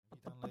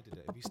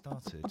You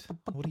started.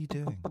 What are you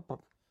doing?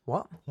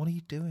 What? What are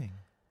you doing?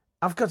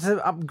 I've got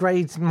to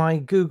upgrade my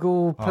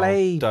Google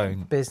Play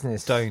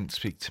business. Don't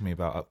speak to me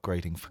about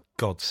upgrading, for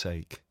God's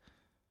sake.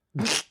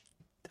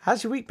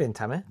 How's your week been,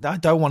 Tammy? I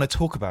don't want to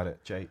talk about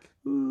it, Jake.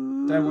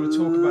 Don't want to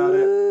talk about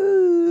it.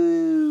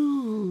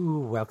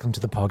 Welcome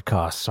to the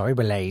podcast. Sorry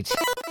we're late.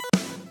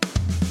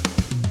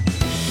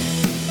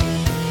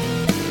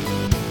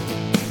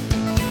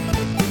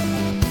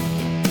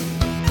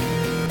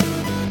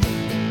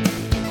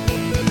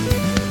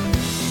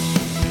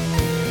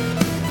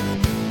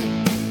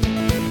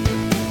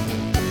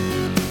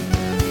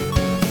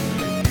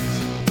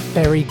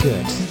 Very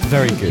good.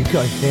 Very good. You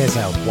got there's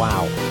a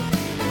wow.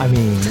 I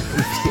mean,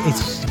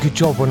 it's a good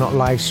job we're not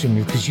live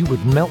streaming because you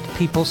would melt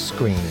people's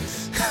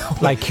screens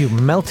like you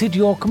melted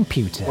your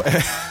computer.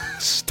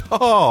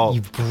 Stop.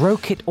 You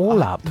broke it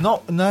all up.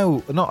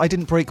 No, I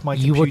didn't break my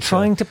computer. You were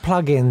trying to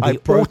plug in the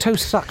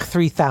AutoSuck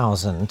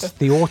 3000,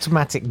 the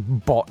automatic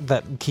bot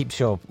that keeps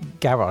your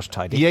garage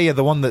tidy. Yeah,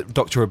 the one that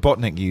Dr.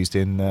 Robotnik used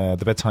in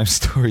the Bedtime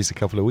Stories a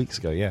couple of weeks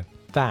ago, yeah.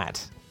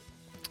 That.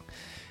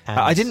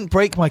 I didn't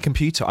break my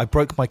computer. I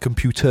broke my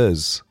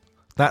computers.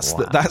 That's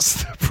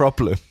the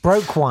problem.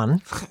 Broke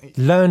one,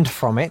 learned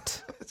from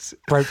it,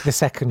 broke the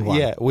second one.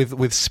 Yeah,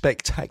 with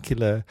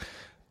spectacular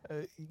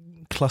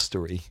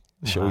clustery,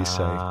 shall we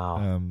say?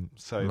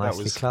 So nicely that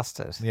was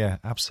clusters. Yeah,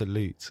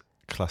 absolute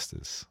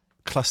clusters.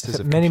 Clusters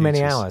of many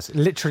computers. hours.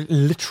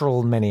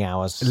 Literal many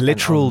hours.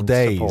 Literal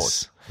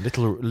days.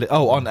 Support.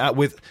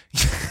 With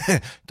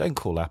don't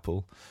call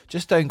Apple.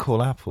 Just don't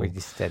call Apple. We're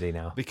steady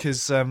now.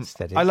 Because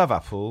Steady. I love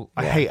Apple.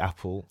 I hate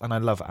Apple, and I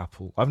love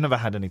Apple. I've never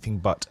had anything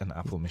but an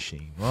Apple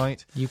machine,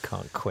 right? You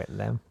can't quit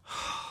them.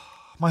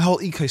 My whole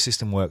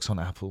ecosystem works on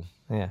Apple.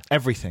 Yeah.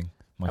 Everything.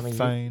 My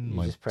phone, you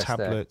my just press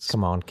tablets. The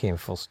command key and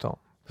full stop.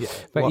 Yeah.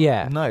 But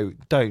yeah. No,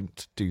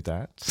 don't do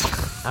that.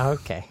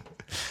 Okay.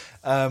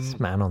 This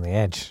man on the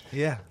edge.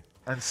 Yeah.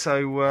 And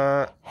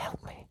so...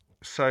 Help me.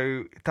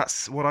 So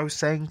that's what I was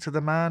saying to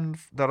the man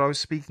that I was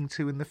speaking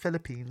to in the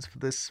Philippines for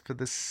this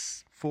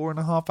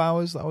 4.5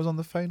 hours that I was on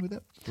the phone with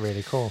him.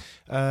 Really cool.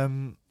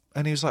 And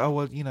he was like, "Oh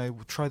well,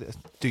 we'll try this,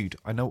 dude.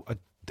 I know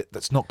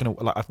that's not going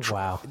to like."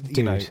 Wow,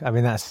 dude. I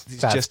mean, that's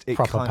just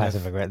proper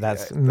passive aggressive.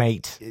 That's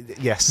mate.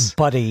 Yes,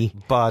 buddy,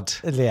 bud.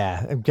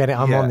 Yeah, get it.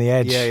 I'm on the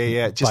edge.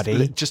 Yeah.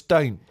 Buddy. Just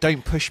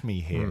don't push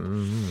me here.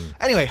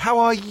 Anyway, how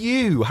are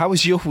you? How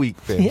has your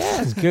week been?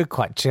 Yeah, it's good.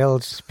 Quite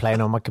chilled. Just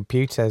playing on my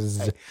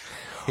computers.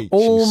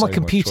 All my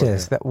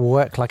computers that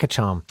work like a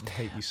charm. I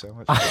hate you so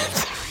much.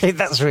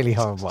 That's really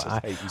horrible.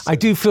 I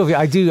do feel.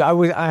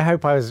 I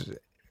hope I was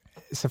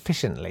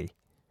sufficiently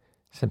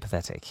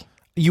sympathetic.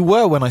 You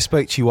were when I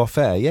spoke to you off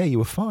air. Yeah, you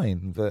were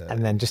fine.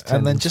 And then just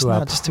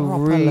to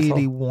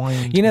really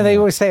wind. They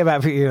always say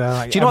about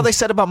like, do you know what they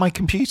said about my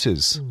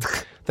computers?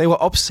 They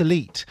were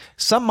obsolete.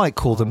 Some might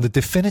call them the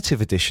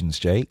definitive editions,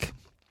 Jake.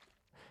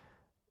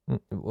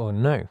 Well,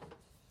 no.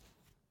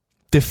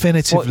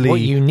 Definitively what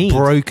you need,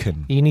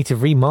 broken. You need to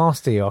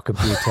remaster your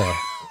computer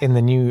in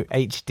the new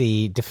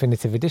HD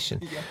definitive edition.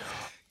 Yeah.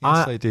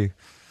 Yes, I do.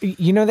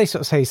 They sort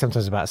of say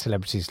sometimes about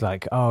celebrities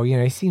like, oh,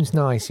 he seems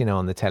nice,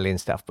 on the telly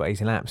and stuff, but he's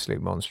an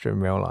absolute monster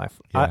in real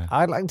life. Yeah.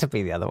 I'd like to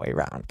be the other way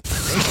around.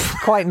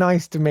 It's quite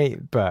nice to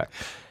meet, but...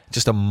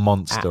 Just a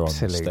monster on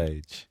the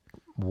stage.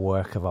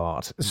 Work of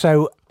art.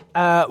 So...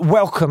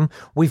 welcome.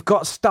 We've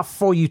got stuff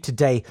for you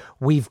today.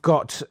 We've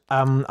got...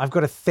 I've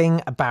got a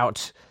thing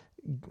about...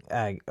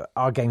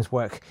 our games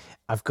work.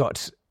 I've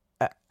got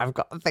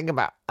a thing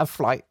about a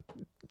flight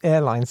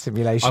airline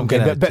simulation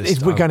game, but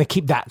we're going to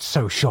keep that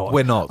so short.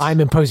 We're not. I'm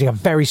imposing a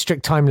very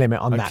strict time limit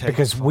on that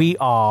because we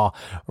are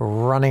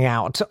running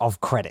out of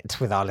credit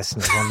with our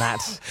listeners on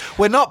that.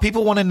 We're not.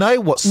 People want to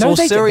know what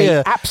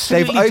Sorceria.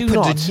 They've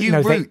opened a new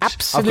route.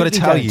 I've got to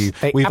tell you,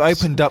 we've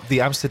opened up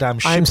the Amsterdam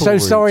Schiphol I'm so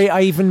route, sorry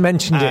I even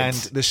mentioned and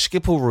it. The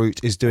Schiphol route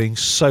is doing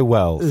so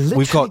well. Literally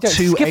we've got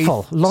two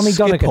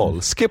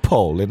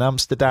Schiphol in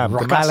Amsterdam.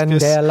 Rock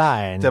Island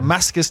Airline.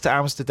 Damascus to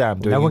Amsterdam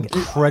doing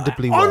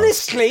incredibly well.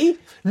 Honestly,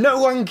 no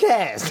one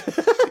cares.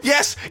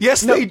 Yes,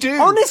 they do.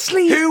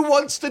 Honestly. Who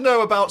wants to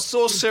know about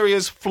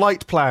Sorceria's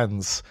flight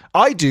plans?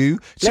 I do.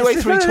 2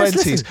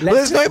 A320s. Well,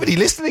 there's nobody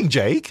listening,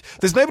 Jake.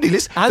 There's nobody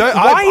listening.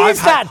 Why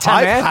is that,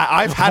 Tammy?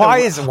 I've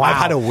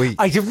had a week.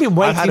 I've been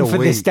waiting for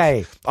this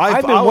day.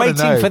 I've been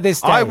waiting for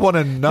this day. I want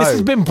to know. This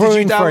has been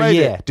brewing for a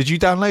year. Did you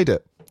download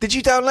it? Did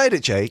you download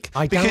it, Jake?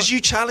 Because you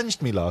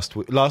challenged me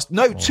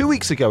 2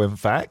 weeks ago, in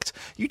fact.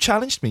 You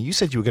challenged me. You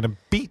said you were going to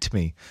beat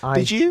me.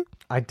 Did you?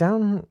 I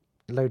downloaded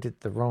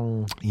the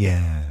wrong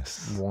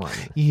one.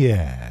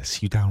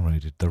 Yes, you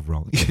downloaded the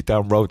wrong... You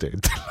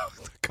downloaded. I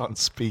can't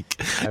speak.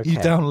 Okay. You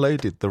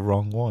downloaded the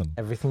wrong one.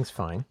 Everything's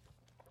fine.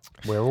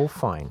 We're all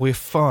fine. We're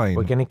fine.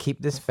 We're going to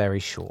keep this very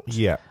short.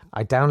 Yeah.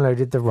 I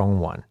downloaded the wrong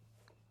one.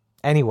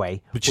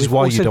 Anyway, which is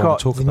why you don't want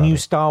to talk about it. We've also got the new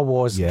Star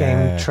Wars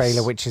game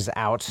trailer, which is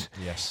out.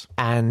 Yes.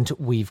 And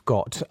we've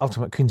got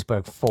Ultimate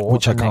Königsberg 4,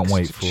 which I can't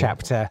wait for.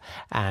 Chapter,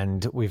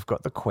 and we've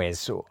got the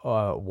quiz,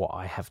 what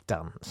I have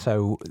done.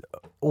 So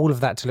all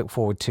of that to look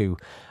forward to.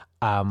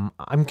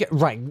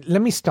 Right,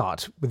 let me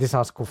start with this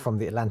article from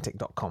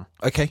theatlantic.com,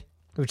 Okay.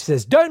 which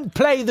says, don't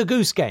play the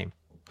goose game.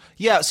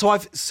 Yeah,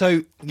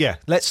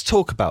 let's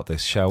talk about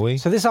this, shall we?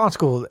 So this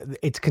article,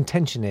 its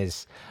contention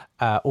is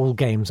all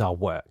games are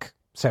work.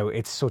 So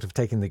it's sort of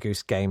taking the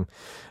goose game,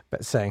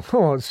 but saying,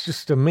 it's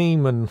just a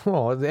meme and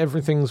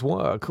everything's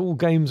work. All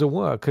games are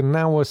work. And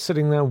now we're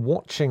sitting there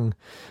watching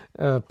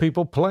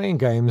people playing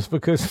games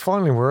because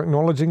finally we're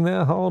acknowledging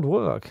their hard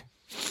work.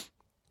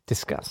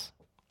 Discuss.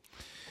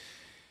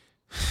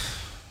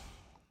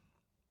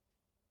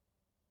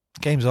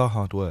 Games are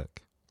hard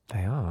work.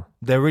 They are.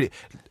 They're really...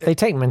 They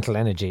take mental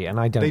energy, and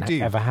I don't do.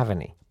 ever have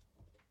any.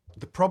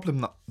 The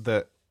problem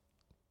that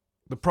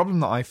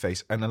I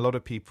face, and a lot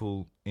of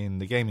people in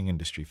the gaming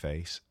industry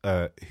face,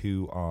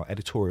 who are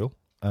editorial.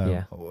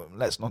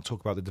 Let's not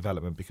talk about the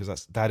development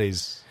because that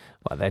is.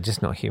 Well, they're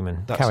just not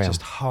human. That's Carry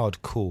just on.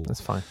 hardcore. That's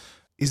fine.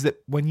 Is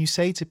that when you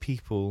say to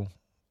people,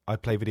 "I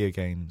play video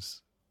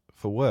games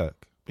for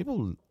work,"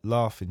 people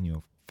laugh in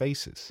your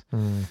faces.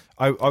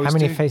 How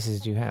many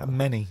faces do you have?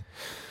 Many.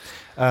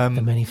 The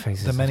many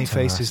faces. The many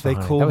faces. They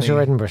call me. That was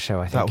your Edinburgh show,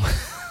 I think.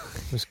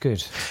 It was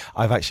good.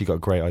 I've actually got a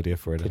great idea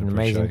for it. An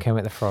amazing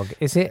Kermit the Frog.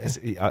 Is it?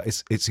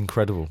 It's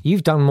incredible.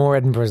 You've done more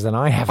Edinburghs than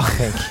I have, I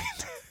think.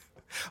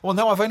 Well,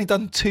 no, I've only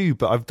done 2,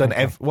 but I've done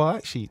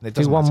actually, it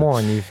doesn't do one matter. more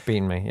and you've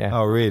beaten me. Yeah.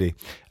 Oh, really?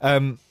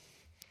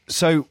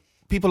 So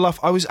people laugh.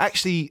 I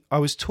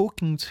was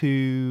talking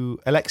to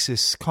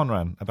Alexis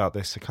Conran about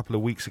this a couple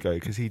of weeks ago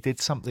because he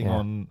did something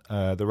on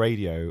the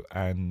radio,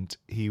 and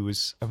he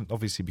was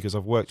obviously, because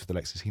I've worked with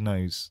Alexis, he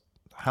knows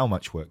how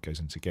much work goes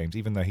into games,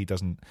 even though he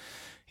doesn't.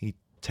 He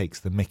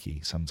takes the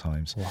mickey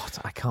sometimes. What?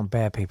 I can't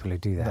bear people who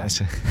do that.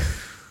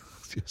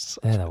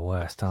 They're the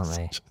worst, aren't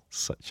they?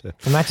 Such a.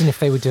 Imagine if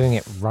they were doing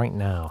it right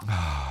now.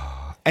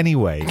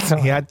 Anyway,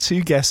 he had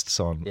 2 guests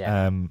on.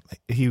 Yeah.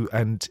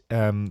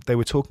 They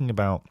were talking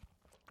about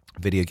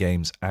video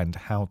games and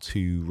how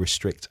to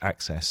restrict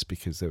access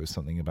because there was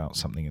something in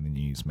the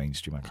news,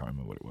 mainstream. I can't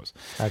remember what it was.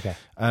 Okay.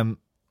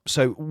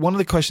 So one of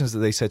the questions that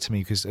they said to me,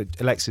 because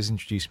Alexis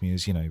introduced me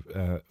as,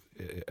 a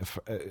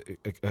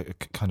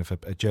kind of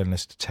a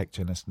journalist, a tech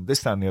journalist, and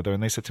this, that, and the other,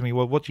 and they said to me,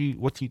 "Well, what do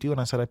you do?"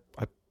 And I said,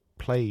 "I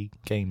play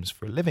games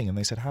for a living." And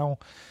they said, "How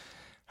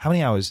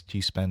many hours do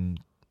you spend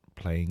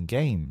playing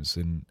games?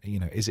 And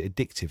is it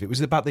addictive?" It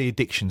was about the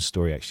addiction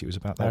story. Actually, it was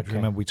about that. Okay.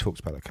 Remember we talked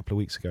about that a couple of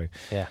weeks ago.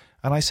 Yeah.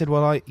 And I said,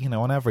 "Well,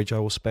 on average, I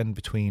will spend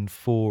between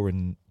 4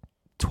 and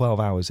 12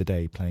 hours a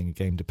day playing a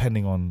game,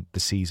 depending on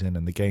the season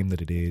and the game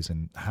that it is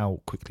and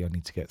how quickly I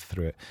need to get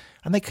through it."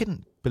 And they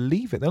couldn't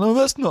believe it. They're like,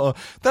 that's not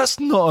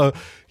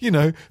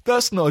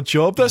a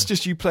job. That's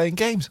just you playing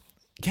games.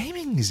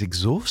 Gaming is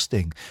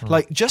exhausting.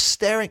 Like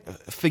just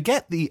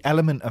forget the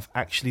element of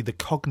actually the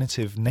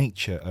cognitive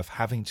nature of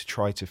having to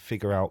try to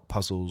figure out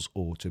puzzles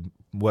or to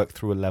work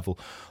through a level.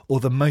 Or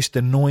the most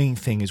annoying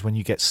thing is when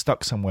you get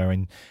stuck somewhere,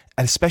 and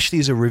especially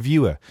as a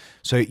reviewer.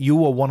 So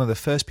you are one of the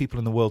first people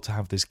in the world to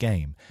have this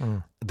game.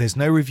 There's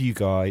no review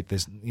guide.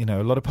 There's, a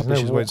lot of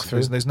publishers won't.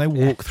 There's no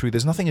walkthrough.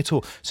 There's nothing at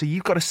all. So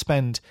you've got to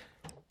spend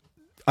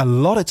a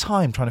lot of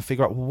time trying to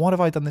figure out, what have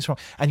I done this wrong?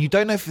 And you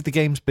don't know if the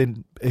game's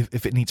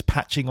if it needs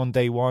patching on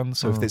day one,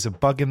 so if there's a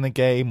bug in the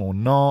game or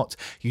not.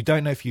 You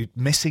don't know if you're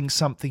missing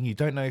something. You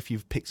don't know if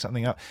you've picked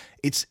something up.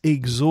 It's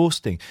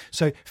exhausting.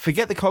 So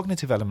forget the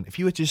cognitive element. If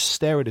you were to just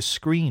stare at a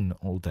screen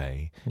all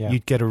day,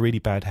 you'd get a really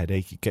bad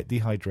headache. You'd get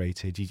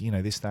dehydrated.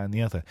 This, that, and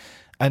the other.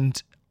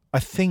 And I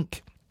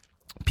think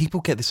people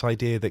get this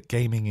idea that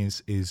gaming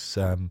is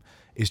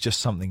just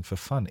something for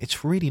fun.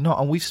 It's really not.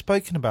 And we've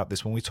spoken about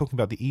this when we're talking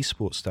about the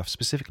esports stuff,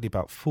 specifically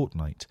about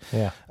Fortnite.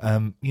 Yeah.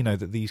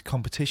 That these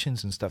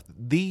competitions and stuff,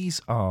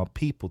 these are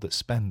people that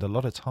spend a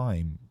lot of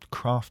time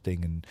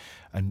crafting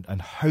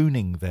and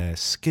honing their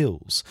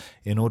skills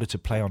in order to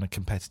play on a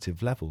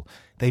competitive level.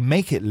 They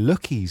make it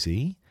look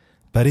easy,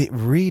 but it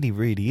really,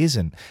 really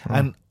isn't.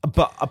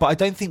 But I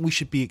don't think we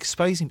should be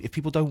exposing, if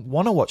people don't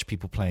want to watch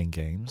people playing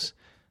games,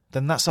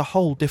 then that's a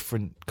whole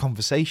different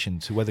conversation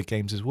to whether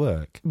games is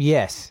work.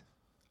 Yes.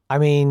 I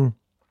mean,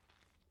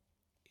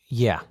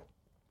 yeah.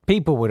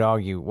 People would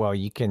argue, well,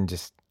 you can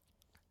just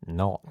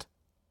not.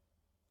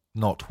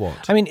 Not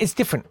what? I mean, it's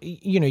different.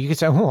 You could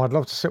say, I'd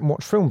love to sit and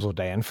watch films all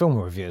day, and film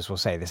reviewers will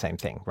say the same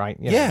thing, right?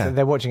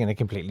 They're watching in a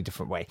completely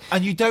different way.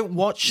 And you don't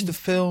watch the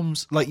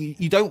films, like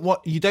you don't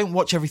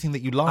watch everything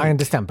that you like. I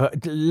understand,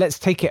 but let's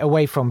take it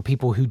away from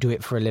people who do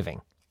it for a living.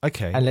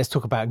 Okay. And let's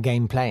talk about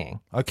game playing.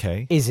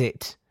 Okay. Is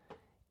it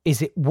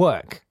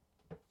work?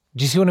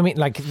 Do you see what I mean?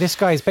 Like, this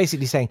guy is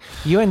basically saying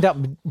you end up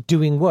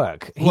doing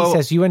work. He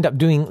says you end up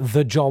doing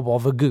the job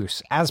of a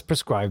goose as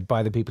prescribed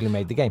by the people who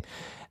made the game.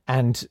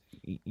 And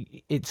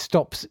it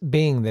stops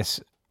being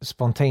this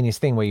spontaneous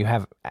thing where you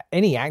have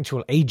any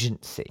actual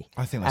agency.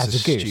 I think that's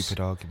as a goose.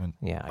 stupid argument.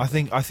 Yeah. I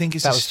think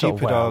it's that a was stupid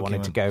sort of where argument. I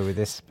wanted to go with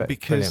this, but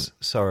because, brilliant.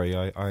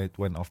 sorry, I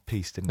went off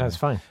piece, didn't I? No, it's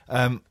fine.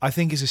 I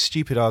think it's a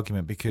stupid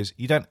argument because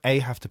you don't, A,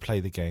 have to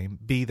play the game,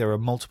 B, there are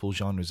multiple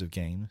genres of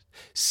games,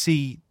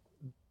 C,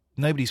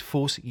 nobody's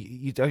forcing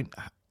you don't.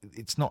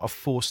 It's not a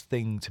forced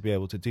thing to be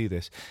able to do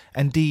this.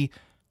 And D,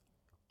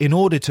 in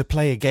order to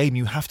play a game,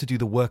 you have to do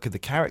the work of the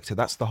character.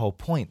 That's the whole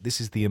point. This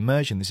is the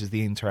immersion. This is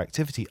the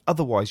interactivity.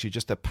 Otherwise, you're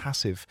just a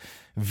passive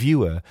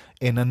viewer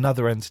in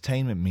another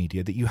entertainment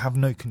media that you have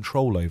no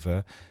control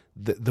over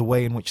the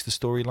way in which the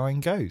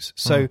storyline goes.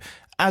 So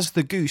as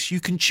the goose, you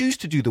can choose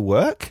to do the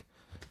work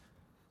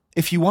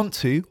if you want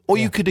to, or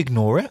you could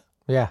ignore it.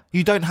 Yeah.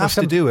 You don't have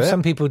to do it.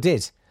 Some people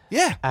did.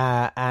 Yeah.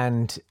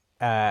 And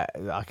I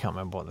can't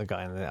remember what the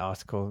guy in the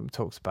article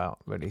talks about,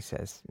 but he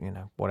says,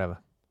 whatever.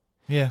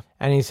 Yeah.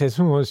 And he says,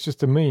 it's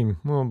just a meme,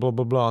 blah, blah,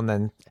 blah. And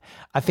then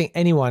I think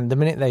anyone, the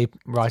minute they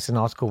write an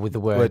article with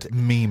the word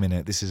meme in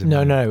it, this is a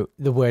meme. meme. No,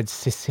 the word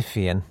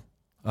Sisyphean.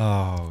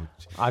 Oh.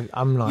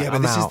 I'm like, yeah,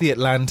 but this is the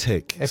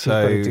Atlantic. If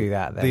so you've got to do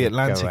that, then the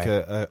Atlantic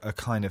are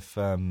kind of,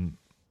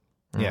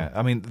 yeah,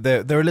 I mean,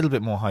 they're a little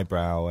bit more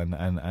highbrow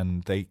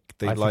and they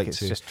I like think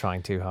to. it's just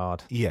trying too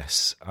hard.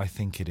 Yes, I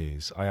think it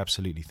is. I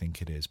absolutely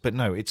think it is. But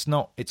no, it's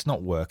not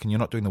work, and you're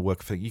not doing the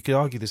work for. You could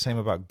argue the same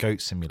about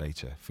Goat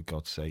Simulator, for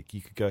God's sake.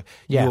 You could go.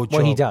 Yeah, your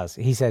job, he does.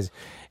 He says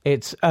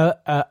it's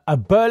a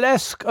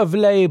burlesque of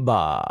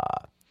labour.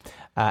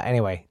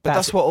 Anyway, but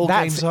that's what all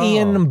games are.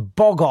 Ian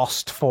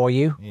Bogost for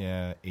you.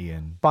 Yeah,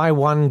 Ian. Buy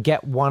one,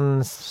 get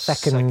one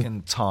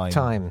second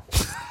time.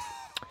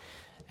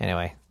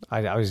 Anyway,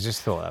 I was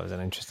just thought that was an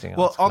interesting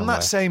well, article. on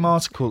that same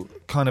article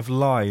kind of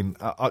line,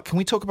 can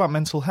we talk about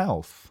mental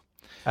health?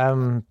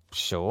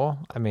 Sure.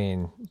 I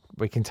mean,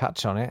 we can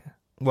touch on it.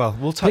 Well,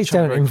 we'll touch. Please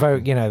don't on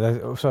invoke,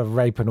 the sort of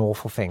rape and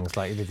awful things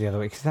like you did the other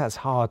week, because that's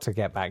hard to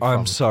get back from.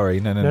 I'm sorry.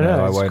 No,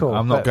 I won't. Cool.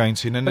 I'm not going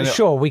to. No.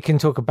 Sure, we can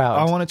talk about.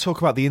 I want to talk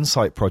about the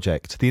Insight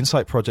Project. The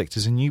Insight Project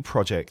is a new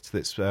project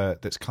that's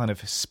kind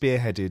of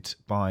spearheaded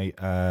by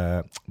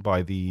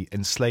the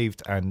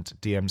Enslaved and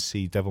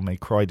DMC Devil May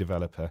Cry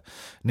developer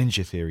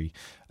Ninja Theory,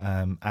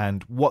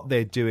 and what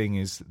they're doing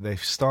is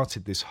they've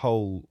started this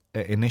whole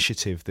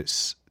initiative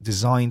that's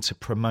designed to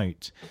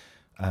promote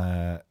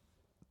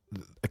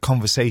a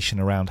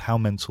conversation around how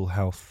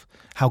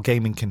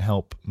gaming can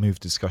help move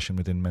discussion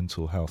within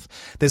mental health.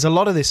 There's a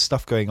lot of this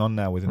stuff going on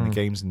now within the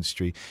games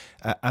industry,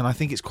 and I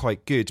think it's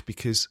quite good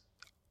because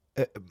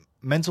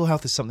mental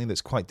health is something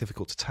that's quite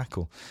difficult to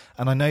tackle.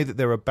 And I know that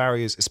there are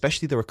barriers,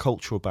 especially there are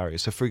cultural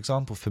barriers. So, for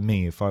example, for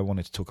me, if I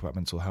wanted to talk about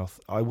mental health,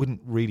 I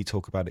wouldn't really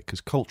talk about it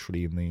because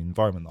culturally, in the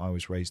environment that I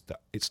was raised,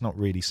 that it's not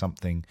really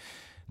something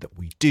that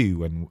we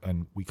do,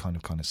 and we kind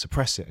of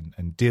suppress it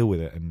and deal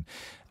with it and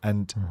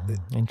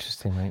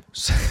interesting, mate.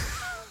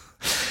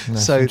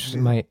 So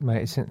mate, do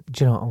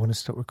you know what? I want to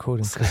stop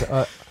recording because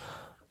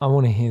I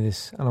want to hear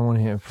this and I want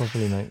to hear it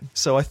properly, mate.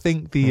 So I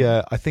think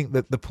I think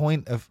that the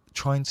point of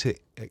trying to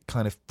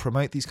kind of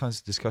promote these kinds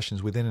of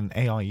discussions within an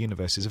AI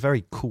universe is a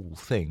very cool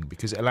thing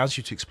because it allows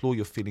you to explore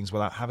your feelings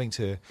without having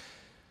to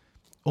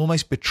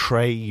almost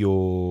betray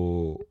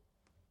your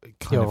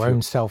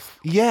own self,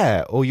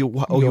 or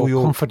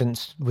your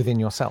confidence within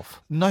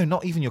yourself. No,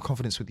 not even your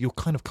confidence with your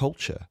kind of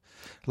culture.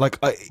 Like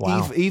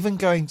Wow. even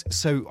going.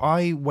 So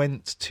I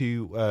went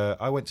to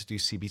do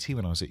CBT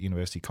when I was at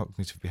university,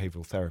 cognitive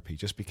behavioural therapy,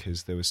 just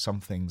because there was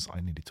some things I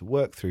needed to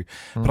work through.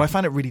 But I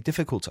found it really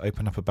difficult to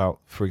open up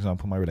about, for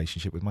example, my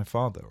relationship with my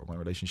father or my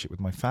relationship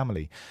with my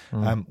family,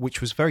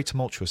 which was very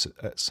tumultuous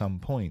at some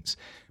points.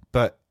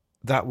 But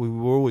that we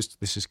were always,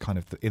 this is kind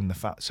of in the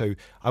fact. So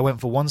I went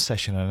for one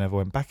session and I never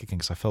went back again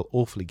because I felt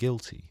awfully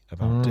guilty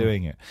about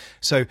doing it.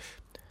 So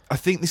I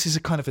think this is a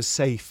kind of a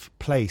safe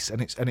place,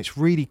 and it's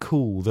really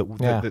cool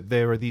that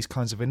there are these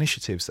kinds of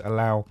initiatives that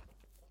allow.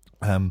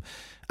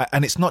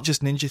 And it's not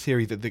just Ninja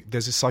Theory.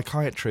 There's a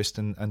psychiatrist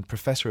and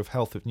professor of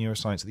health of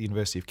neuroscience at the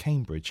University of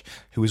Cambridge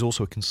who is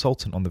also a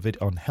consultant on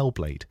on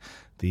Hellblade,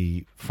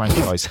 the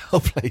franchise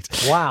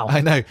Hellblade. Wow,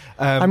 I know.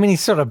 I mean, he's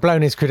sort of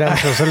blown his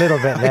credentials a little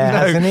bit there,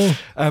 hasn't he?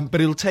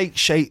 But it'll take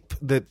shape.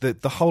 The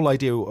whole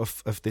idea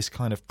of this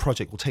kind of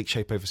project will take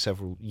shape over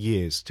several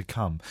years to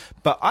come.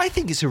 But I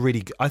think it's a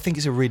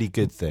really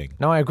good thing.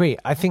 No, I agree.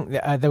 I think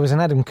that, there was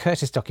an Adam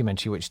Curtis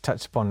documentary which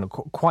touched upon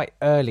quite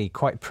early,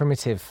 quite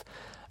primitive.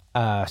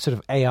 Sort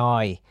of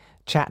AI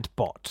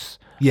chatbots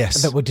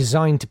that were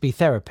designed to be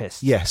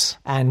therapists. Yes.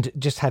 And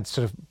just had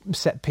sort of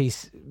set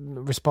piece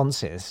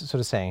responses, sort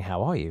of saying,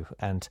 "How are you?"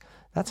 And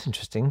 "That's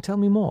interesting. Tell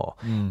me more."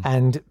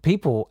 And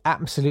people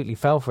absolutely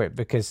fell for it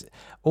because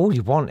all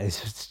you want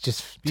is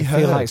just to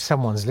feel like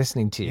someone's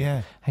listening to you.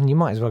 Yeah. And you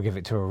might as well give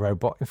it to a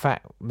robot. In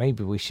fact,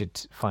 maybe we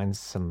should find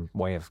some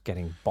way of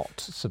getting bot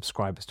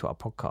subscribers to our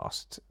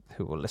podcast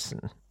who will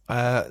listen.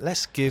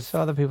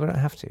 So other people don't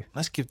have to.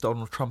 Let's give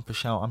Donald Trump a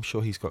shout. I'm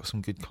sure he's got some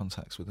good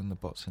contacts within the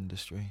bots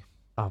industry.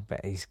 I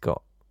bet he's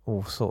got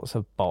all sorts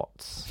of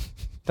bots,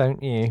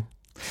 don't you?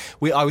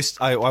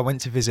 I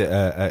went to visit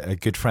a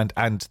good friend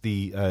and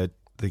the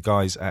the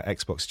guys at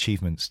Xbox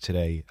Achievements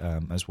today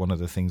as one of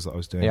the things that I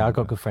was doing. Yeah, I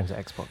got good friends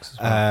at Xbox as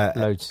well.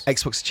 Loads.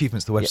 Xbox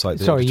Achievements, the website.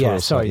 Yeah.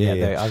 The Sorry,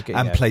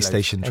 and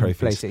PlayStation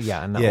trophies.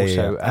 And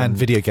also and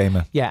Video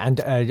Gamer. Yeah, and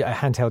a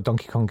handheld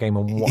Donkey Kong game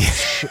and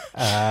watch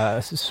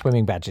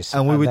swimming badges.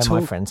 And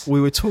my friends.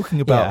 We were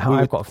talking about.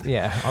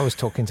 I was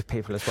talking to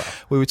people as well.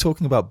 We were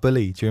talking about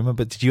Bully. Do you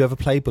remember? Did you ever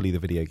play Bully, the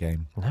video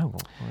game? No.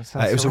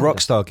 It was a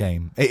Rockstar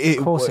game.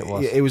 Of course it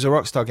was. It was a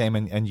Rockstar game,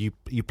 and you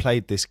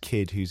played this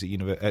kid who's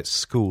at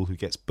school who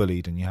gets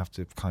bullied, and you have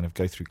to kind of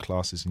go through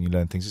classes and you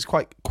learn things. It's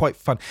quite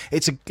fun.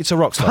 It's a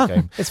Rockstar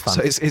game. It's fun.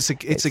 So it's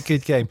a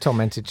good game.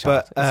 Tormented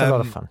child. But it's a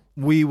lot of fun.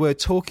 We were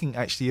talking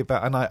actually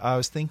about, and I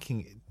was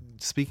thinking,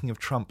 speaking of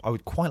Trump, I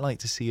would quite like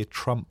to see a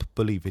Trump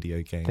Bully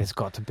video game. There's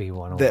got to be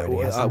one already.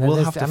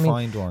 We'll have to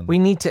find one. We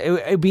need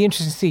to. It'd be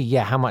interesting to see,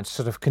 how much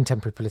sort of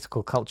contemporary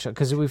political culture,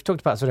 because we've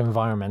talked about sort of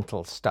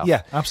environmental stuff.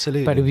 Yeah,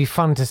 absolutely. But it'd be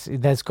fun to see.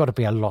 There's got to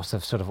be a lot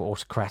of sort of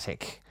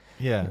autocratic.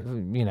 Yeah,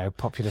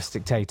 populist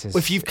dictators. Well,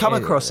 if you've come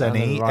across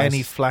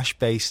any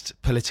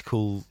Flash-based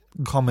political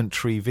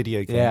commentary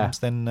video games,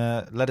 then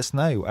let us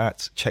know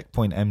at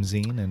Checkpoint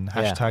MZine and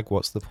hashtag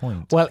What's the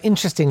Point. Well,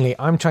 interestingly,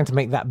 I'm trying to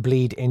make that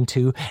bleed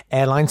into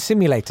Airline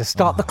Simulator.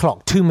 Start the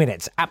clock, 2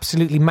 minutes,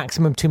 absolutely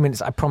maximum 2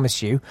 minutes, I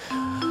promise you.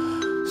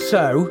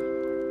 So,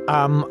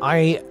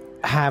 I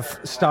have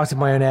started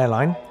my own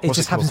airline. It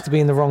just happens to be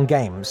in the wrong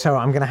game, so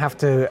I'm going to have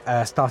to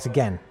start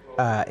again.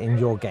 In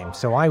your game.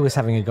 So I was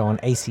having a go on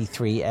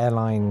AS3,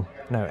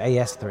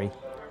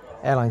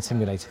 Airline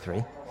Simulator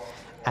 3.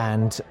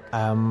 And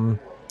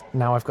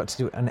now I've got to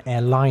do an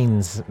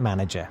airlines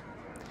manager,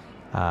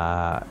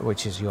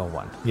 which is your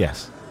one.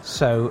 Yes.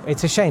 So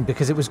it's a shame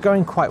because it was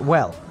going quite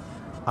well.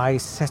 I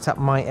set up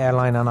my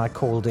airline and I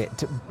called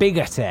it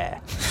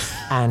Bigotair.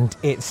 And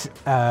its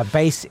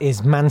base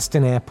is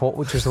Manston Airport,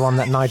 which was the one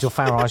that Nigel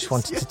Farage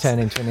wanted to turn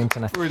into an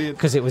internet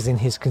because it was in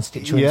his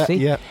constituency.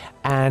 Yeah.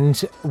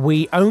 And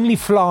we only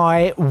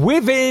fly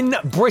within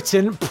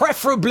Britain,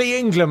 preferably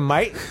England,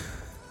 mate.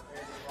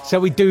 So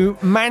we do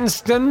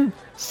Manston,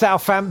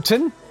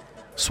 Southampton.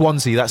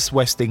 Swansea, that's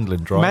West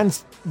England,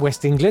 right?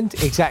 West England,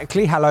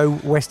 exactly. Hello,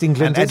 West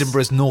England. And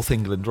Edinburgh's North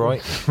England,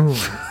 right?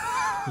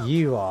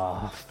 You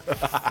are...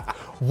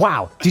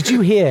 Wow. Did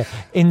you hear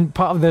in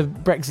part of the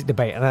Brexit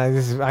debate, and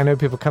I know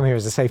people come here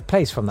as a safe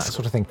place from that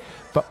sort of thing,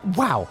 but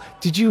wow,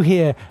 did you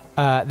hear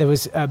there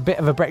was a bit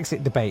of a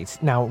Brexit debate?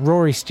 Now,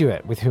 Rory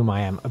Stewart, with whom I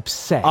am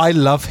obsessed. I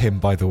love him,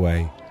 by the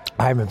way.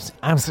 I'm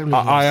absolutely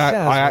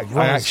obsessed.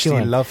 I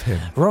actually love him.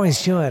 Rory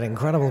Stewart,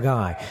 incredible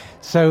guy.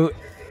 So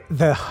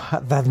the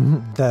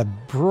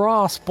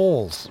brass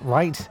balls,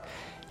 right?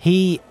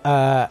 He,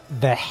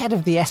 the head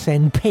of the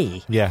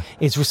SNP,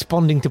 is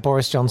responding to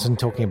Boris Johnson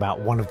talking about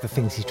one of the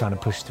things he's trying to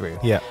push through.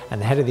 Yeah.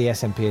 And the head of the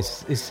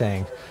SNP is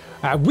saying,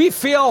 we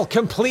feel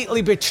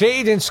completely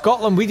betrayed in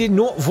Scotland. We did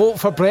not vote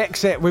for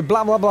Brexit. We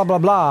blah, blah, blah, blah,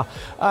 blah.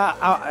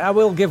 I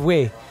will give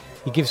way.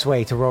 He gives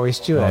way to Rory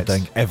Stewart. Oh,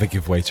 don't ever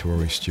give way to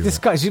Rory Stewart. This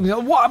guy's,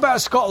 what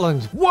about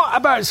Scotland? What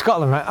about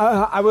Scotland? Right?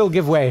 I will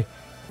give way.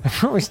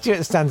 Rory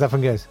Stewart stands up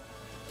and goes,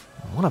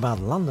 what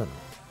about London?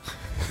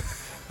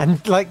 And,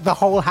 the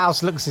whole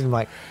house looks at him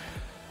like,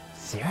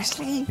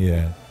 seriously?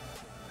 Yeah.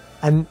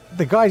 And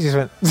the guy just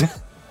went,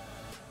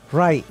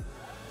 right.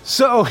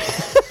 So...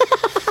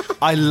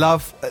 I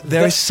love...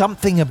 There is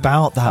something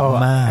about that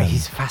man.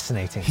 He's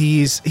fascinating.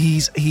 He's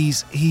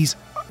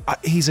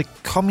a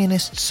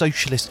communist,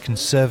 socialist,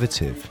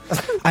 conservative.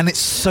 And it's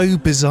so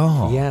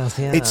bizarre. Yes.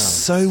 It's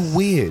so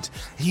weird.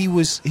 He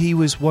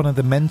was one of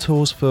the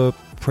mentors for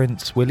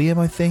Prince William,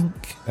 I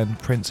think, and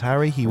Prince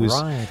Harry. He was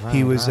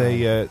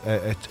a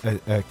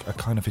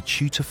kind of a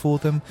tutor for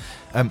them.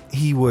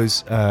 He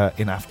was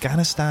in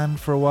Afghanistan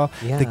for a while.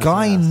 The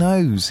guy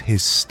knows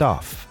his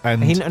stuff,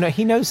 and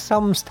he knows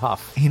some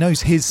stuff. He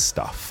knows his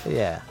stuff.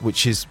 Yeah,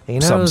 which is he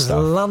knows some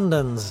stuff.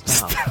 London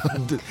stuff.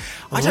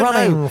 I don't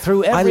Running know.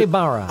 through every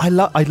borough. I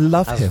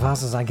love him as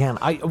fast as I can.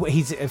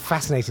 He's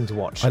fascinating to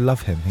watch. I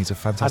love him. He's a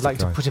fantastic I'd like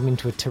guy. to put him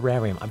into a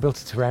terrarium. I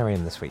built a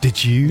terrarium this week.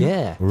 Did you?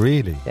 Yeah.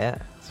 Really? Yeah.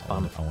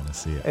 Fun. I want to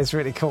see it. It's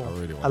really cool. I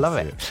really want I love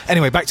to see it.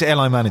 Anyway, back to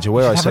Airline Manager,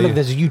 where I say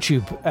there's a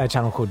YouTube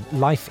channel called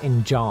Life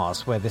in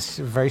Jars, where this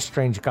very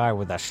strange guy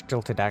with a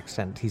stilted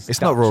accent. It's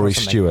Dutch not Rory or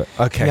something. Stewart.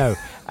 Okay. No,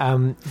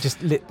 just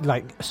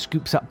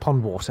scoops up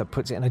pond water,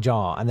 puts it in a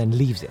jar, and then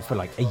leaves it for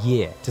a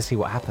year to see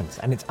what happens.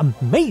 And it's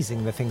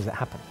amazing the things that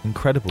happen.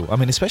 Incredible. I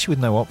mean, especially with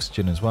no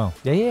oxygen as well.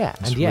 Yeah.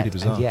 It's really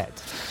bizarre. And yet.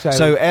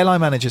 So Airline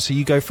Manager. So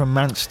you go from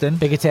Manston.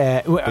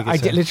 Bigotair. I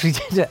literally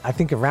did I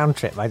think a round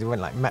trip. I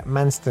went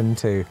Manston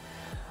to.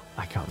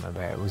 I can't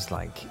remember. It was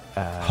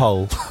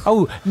Hull.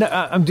 Oh no!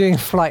 I'm doing a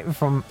flight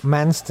from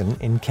Manston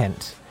in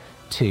Kent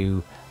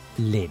to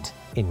Lydd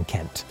in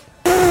Kent.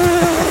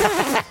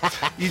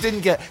 You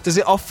didn't get... Does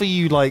it offer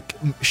you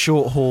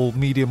short haul,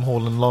 medium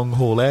haul and long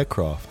haul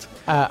aircraft?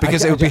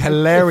 Because it would be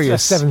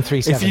hilarious. It's a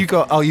 737. If you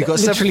got... Oh, you got...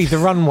 Literally the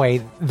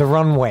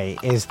runway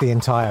is the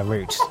entire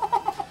route.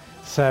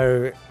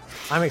 So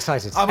I'm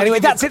excited. I'm gonna Anyway,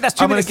 give you- that's it. That's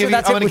 2 I'm gonna minutes. give you-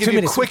 That's I'm it. gonna We're give 2 you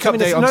a minutes. quick 2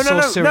 minutes. update on No,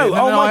 Source Syria. no. No,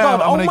 Oh no, my I am. god.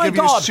 I'm Oh gonna my give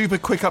you a god. super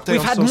quick update We've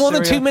on had Source more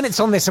than Syria. 2 minutes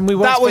on this, and we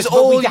weren't That was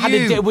supposed- but all we had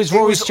you. It was It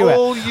Rory was Stewart.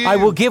 all you. I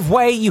will give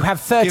way. You have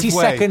 30 Give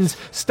way. seconds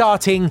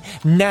starting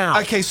now.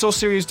 Okay, Source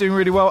Syria is doing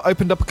really well.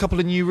 Opened up a couple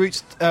of new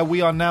routes.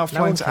 We are now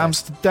flying one to cares.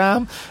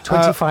 Amsterdam.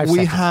 25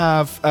 We seconds.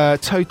 have a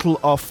total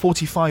of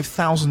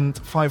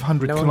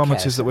 45,500 No one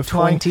kilometers cares. that we're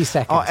flying. 20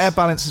 seconds. Our air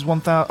balance is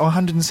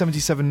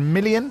 177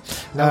 million.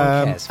 No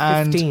one cares.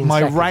 15 and my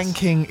seconds.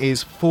 ranking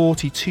is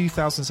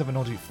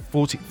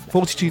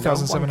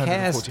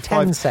 42,745,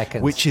 10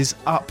 seconds. which is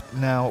up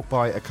now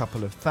by a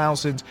couple of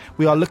thousand.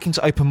 We are looking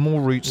to open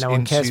more routes No one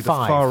into cares. the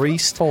 5, Far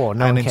East 4,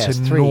 no and one into cares.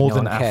 3,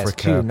 Northern no one cares.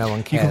 Africa. 2, no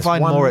one cares. You can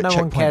find 1, more at no one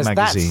Checkpoint cares.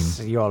 Magazine.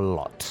 That's your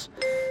lot.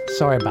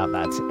 Sorry about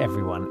that,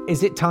 everyone.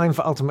 Is it time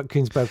for Ultimate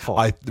Koonsberg 4?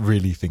 I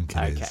really think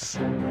it is.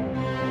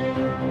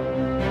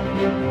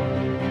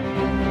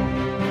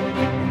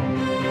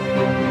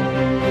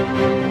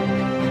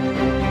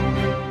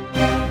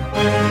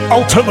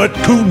 Ultimate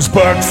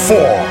Koonsberg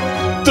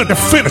 4, the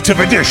definitive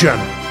edition.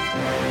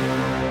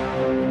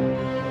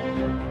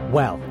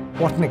 Well,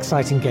 what an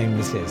exciting game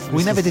this is. We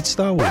This never is- did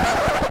Star Wars.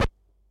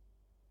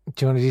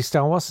 Do you want to do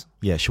Star Wars?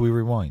 Yeah, shall we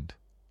rewind?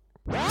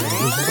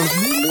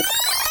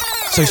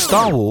 So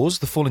Star Wars,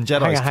 The Fallen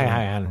Jedi.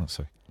 Hang on. Oh,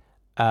 sorry.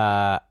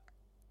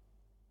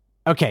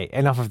 Okay,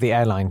 enough of the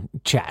airline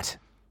chat.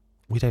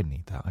 We don't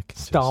need that. I can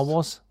Star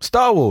Wars?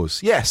 Star Wars.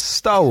 Yes,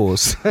 Star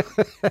Wars.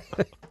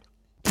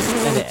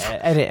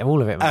 Edit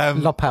all of it.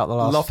 Lop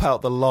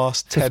out the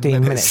last 10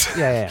 15 minutes.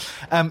 Yeah.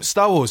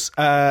 Star Wars,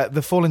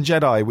 The Fallen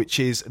Jedi, which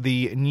is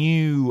the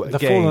new The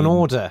game. Fallen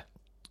Order.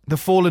 The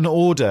Fallen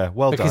Order.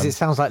 Well Because done. it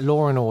sounds like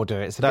Law and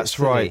Order. It's a That's bit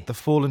silly. right. The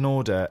Fallen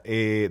Order.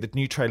 The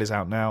new trailer's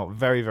out now.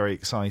 Very, very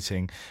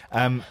exciting.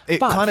 It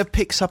But- kind of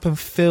picks up and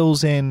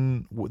fills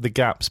in the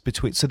gaps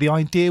between. So the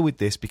idea with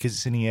this, because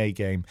it's an EA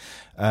game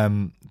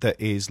that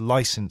is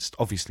licensed.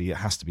 Obviously, it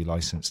has to be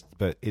licensed,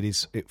 but it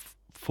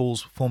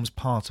forms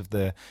part of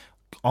the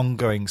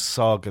ongoing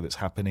saga that's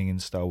happening in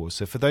Star Wars.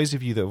 So for those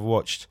of you that have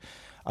watched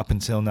up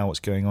until now what's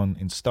going on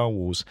in Star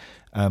Wars,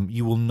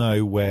 you will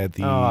know where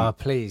the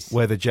please.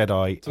 where the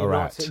Jedi are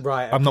at.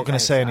 Right, I'm not okay, going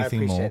to thanks. say anything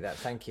I appreciate more. that.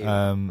 Thank you.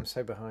 I'm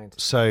so behind.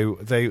 So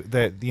they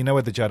you know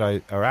where the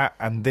Jedi are at,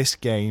 and this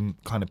game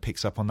kind of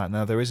picks up on that.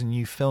 Now there is a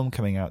new film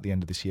coming out at the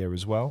end of this year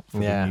as well for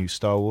the new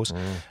Star Wars,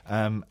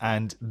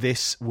 and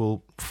this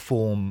will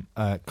form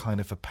kind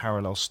of a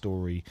parallel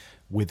story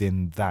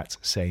within that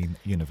same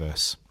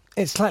universe.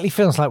 It slightly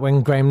feels like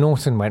when Graham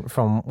Norton went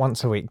from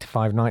once a week to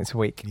 5 nights a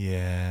week.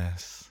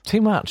 Yes.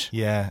 Too much.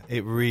 Yeah,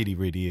 it really,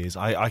 really is.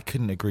 I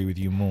couldn't agree with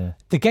you more.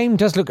 The game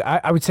does look,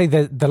 I would say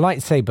the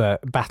lightsaber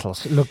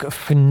battles look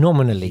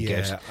phenomenally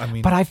Yeah, good. I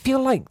mean- but I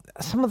feel like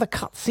some of the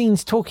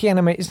cutscenes, talkie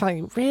anime, it's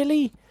like,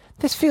 really?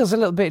 This feels a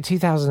little bit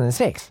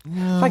 2006.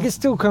 Like it's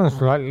still kind of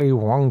slightly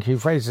wonky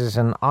phrases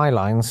and eye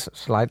lines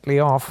slightly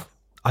off.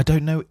 I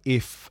don't know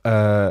if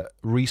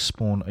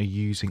Respawn are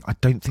using. I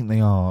don't think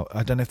they are.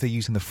 I don't know if they're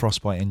using the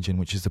Frostbite engine,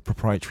 which is the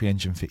proprietary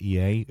engine for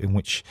EA, in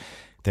which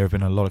there have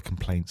been a lot of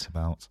complaints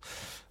about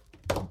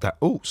that.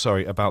 Oh,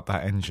 sorry, about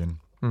that engine.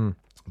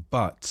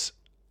 But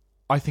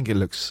I think it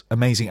looks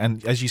amazing,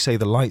 and as you say,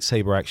 the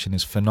lightsaber action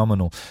is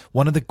phenomenal.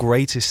 One of the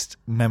greatest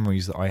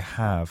memories that I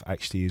have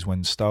actually is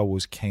when Star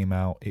Wars came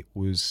out. It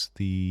was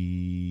I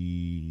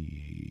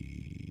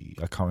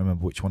can't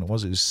remember which one it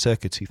was. It was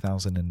circa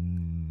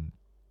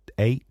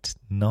 2008,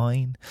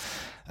 9,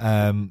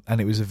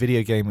 and it was a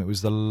video game. It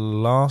was the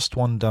last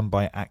one done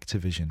by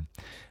Activision,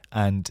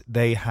 and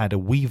they had a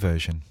Wii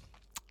version.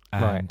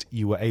 And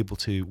you were able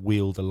to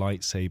wield a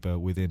lightsaber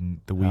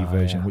within the Wii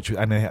version, which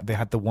and they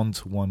had the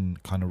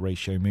 1-to-1 kind of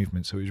ratio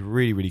movement, so it was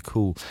really, really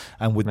cool.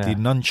 And with the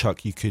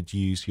nunchuck, you could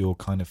use your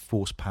kind of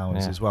force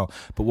powers as well.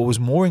 But what was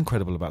more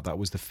incredible about that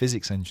was the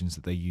physics engines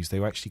that they used. They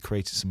actually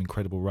created some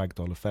incredible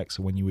ragdoll effects.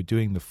 So when you were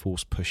doing the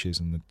force pushes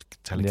and the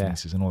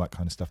telekinesis and all that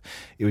kind of stuff,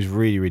 it was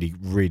really, really,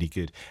 really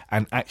good.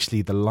 And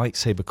actually, the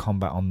lightsaber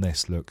combat on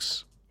this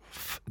looks,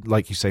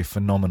 like you say,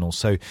 phenomenal.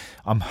 So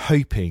I'm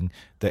hoping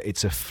that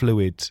it's a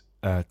fluid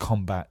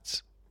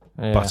combat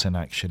button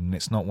action, and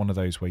it's not one of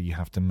those where you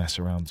have to mess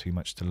around too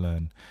much to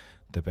learn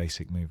the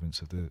basic movements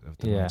of the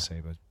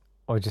lightsaber.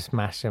 Or just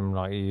mash them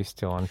like you used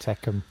to on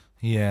Tekken.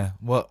 Yeah,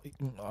 well,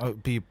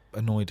 I'd be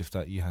annoyed if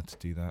that you had to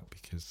do that,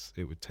 because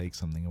it would take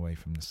something away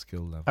from the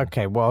skill level.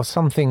 Okay, well,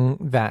 something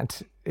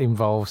that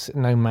involves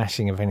no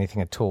mashing of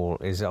anything at all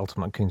is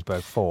Ultimate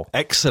Koonsberg 4.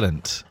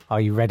 Excellent.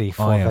 Are you ready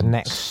for I the am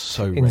next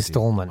so ready.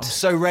 installment? I'm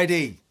so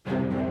ready.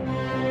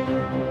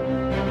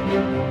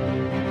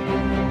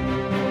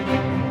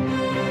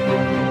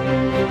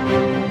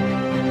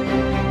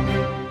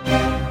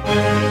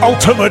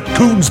 Ultimate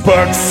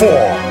Koonsberg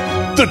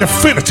 4, the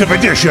definitive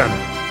edition.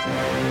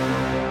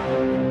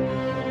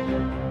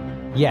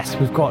 Yes,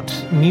 we've got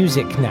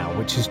music now,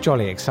 which is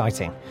jolly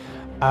exciting.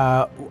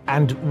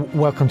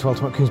 welcome to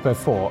Ultimate Koonsberg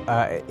 4.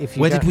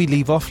 Where did we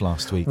leave off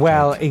last week?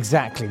 Well, Jake?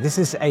 exactly. This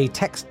is a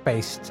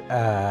text-based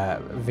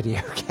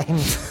video game.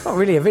 Not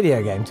really a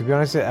video game, to be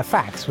honest. A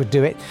fax would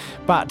do it.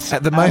 But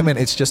At the moment,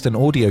 it's just an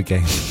audio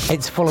game.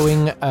 it's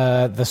following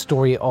the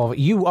story of...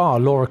 You are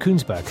Laura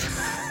Koonsberg,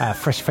 a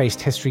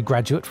fresh-faced history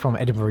graduate from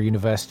Edinburgh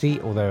University,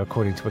 although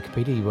according to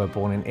Wikipedia, you were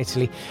born in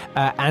Italy.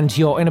 And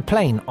you're in a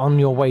plane on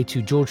your way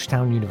to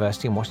Georgetown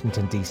University in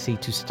Washington, D.C.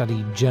 to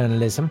study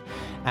journalism.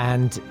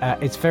 And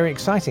it's very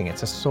exciting.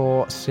 It's a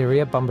Saw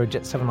Syria Bumbo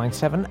Jet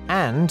 797,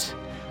 and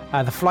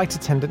the flight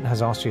attendant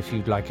has asked you if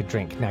you'd like a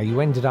drink. Now, you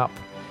ended up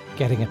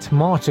getting a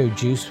tomato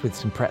juice with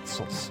some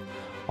pretzels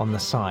on the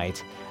side.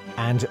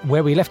 And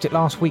where we left it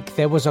last week,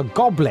 there was a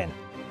goblin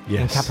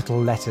in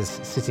capital letters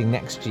sitting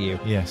next to you,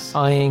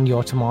 eyeing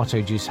your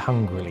tomato juice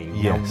hungrily.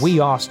 Now,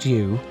 we asked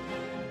you,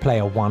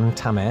 player one,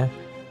 Tamer,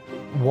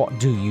 what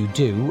do you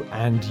do?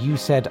 And you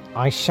said,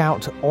 I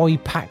shout, Oi,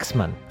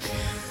 Paxman.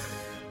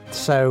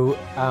 So,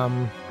 I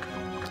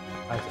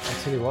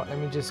tell you what, let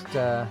me just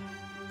get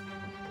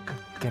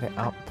it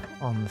up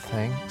on the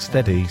thing.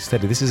 Steady.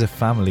 This is a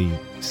family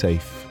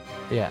safe.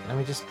 Yeah, let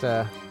me just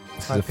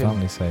This is a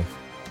family safe.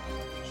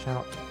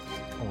 Shout,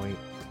 Oi,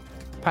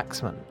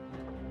 Paxman.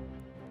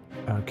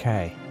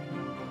 Okay.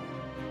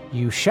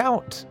 You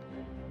shout.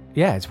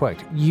 Yeah, it's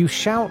worked. You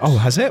shout. Oh,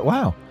 has it?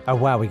 Wow. Oh,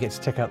 wow, we get to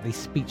check out the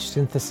speech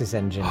synthesis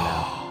engine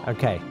now.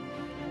 Okay.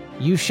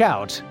 You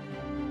shout.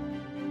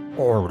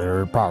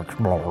 Oi,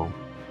 Paxman.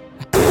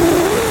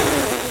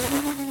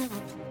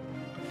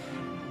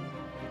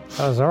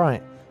 That was all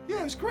right.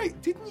 Yeah, it was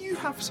great. Didn't you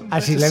have some?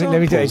 Actually, let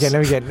me do it again.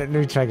 Let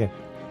me try again.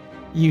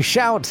 You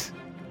shout.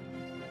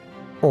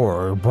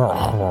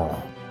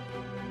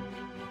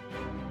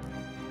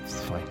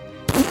 It's fine.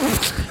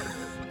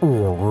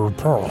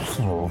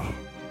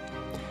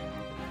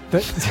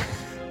 But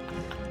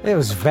it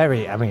was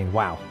very. I mean,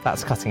 wow,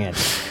 that's cutting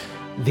edge.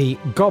 The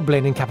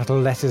goblin in capital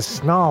letters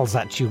snarls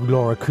at you,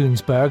 Laura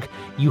Koonsberg.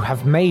 You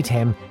have made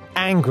him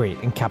angry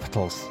in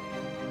capitals.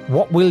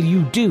 What will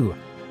you do?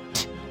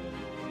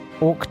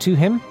 Orc to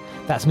him?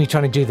 That's me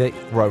trying to do the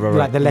right.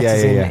 Like the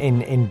letters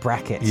in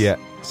brackets. Yeah.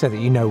 So that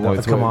you know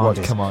what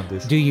the command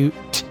is. Do you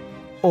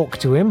orc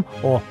to him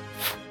or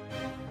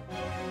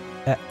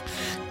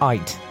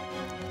ite?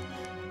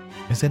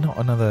 Is there not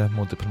another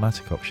more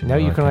diplomatic option? No,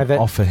 you can either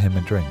offer him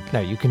a drink. No,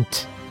 you can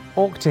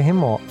orc to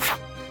him or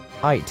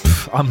ite.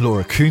 I'm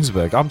Laura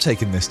Koonsberg. I'm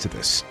taking this to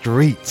the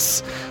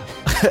streets.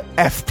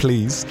 F,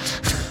 please.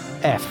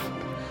 F.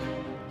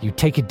 You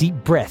take a deep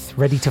breath,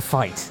 ready to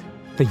fight.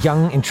 The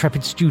young,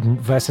 intrepid student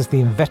versus the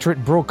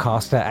inveterate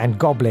broadcaster and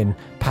goblin,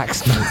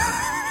 Paxman.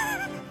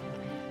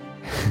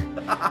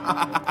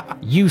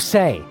 You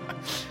say,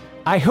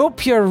 I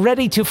hope you're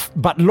ready to...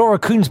 But Laura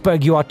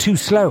Koonsberg, you are too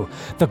slow.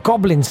 The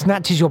goblin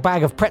snatches your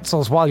bag of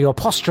pretzels while you're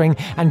posturing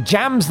and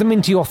jams them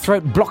into your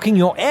throat, blocking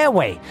your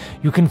airway.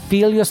 You can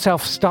feel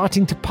yourself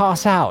starting to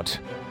pass out.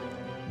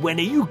 When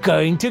are you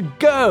going to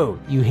go?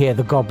 You hear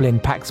the goblin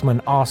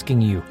Paxman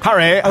asking you.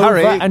 Hurry. Over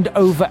and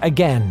over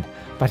again.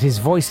 But his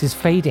voice is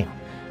fading.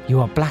 You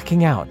are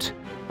blacking out,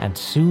 and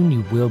soon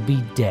you will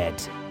be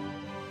dead.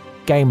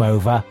 Game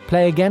over.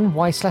 Play again,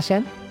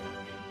 Y/N?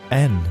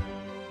 N.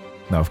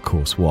 No, of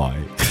course, Y.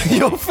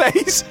 Your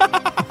face. But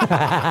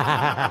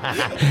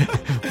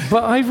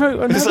I wrote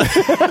another...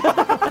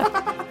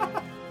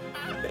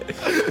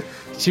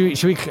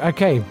 Should we...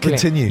 Okay, brilliant.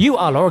 Continue. You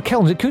are Laura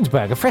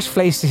Koonsberg, a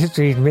fresh-faced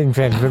history... All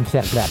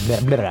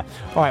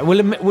right,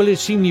 we'll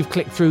assume you've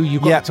clicked through,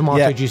 you've got the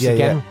tomato juice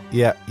again.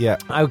 Yeah.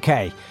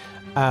 Okay.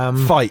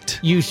 Fight.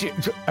 You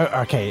should...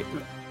 Okay.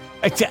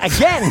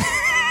 Again!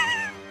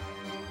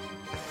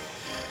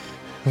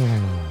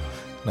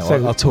 No,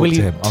 So I'll talk will to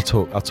you him. I'll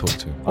talk to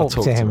him. I'll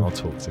talk to him.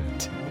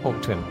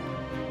 Talk to him.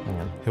 Hang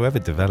on. Whoever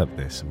developed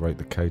this and wrote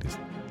the code is...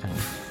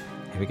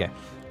 Here we go.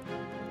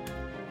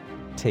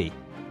 T.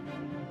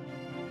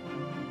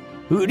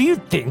 Who do you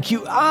think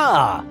you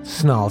are?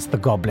 Snarls the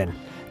goblin.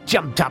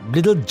 Jumped up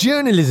little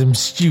journalism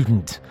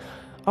student.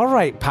 All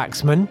right,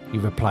 Paxman, you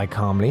reply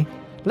calmly.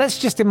 Let's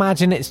just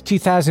imagine it's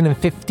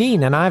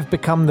 2015 and I've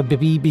become the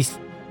BBC's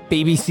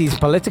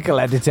political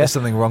editor. There's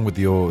something wrong with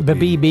your... The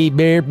BB...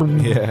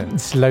 Yeah.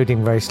 It's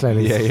loading very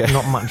slowly. Yeah.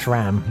 Not much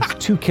RAM. It's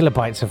 2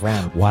 kilobytes of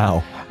RAM.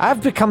 Wow.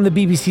 I've become the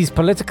BBC's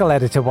political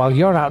editor while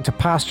you're out to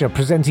pasture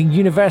presenting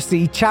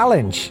University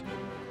Challenge.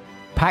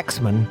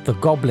 Paxman, the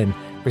goblin,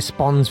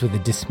 responds with a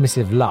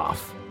dismissive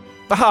laugh.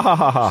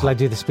 Shall I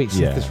do the speech?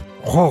 Yeah.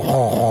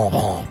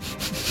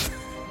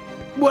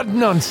 What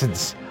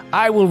nonsense!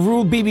 I will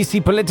rule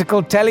BBC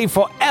political telly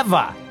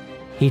forever!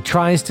 He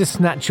tries to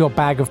snatch your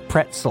bag of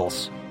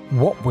pretzels.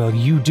 What will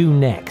you do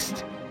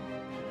next?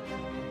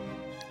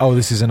 Oh,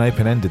 this is an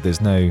open-ended. There's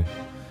no...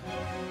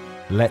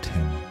 Let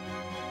him.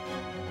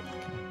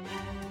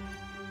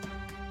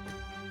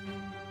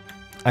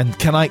 And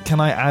can I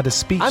add a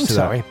speech I'm to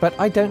sorry, but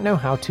I don't know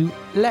how to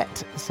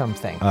let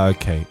something. that?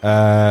 Okay.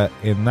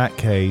 In that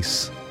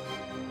case...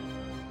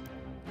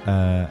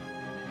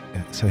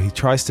 so he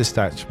tries to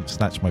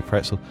snatch my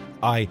pretzel.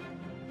 I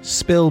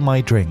spill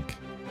my drink.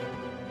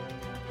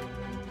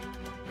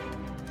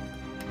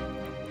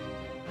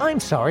 I'm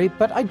sorry,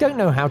 but I don't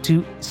know how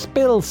to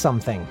spill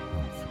something.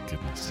 Oh, for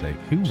goodness sake.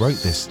 Who wrote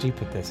this?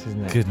 Stupid this,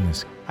 isn't it?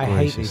 Goodness I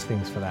gracious. hate these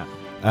things for that.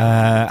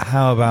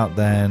 How about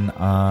then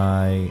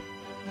I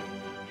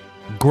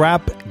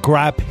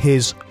grab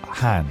his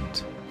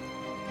hand.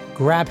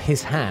 Grab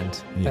his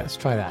hand. Yeah. Let's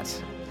try that.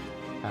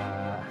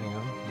 Hang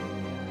on.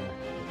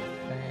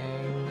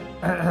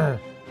 Thing.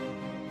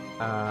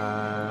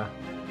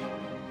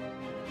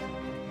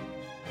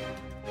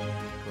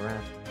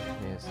 Grab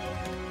his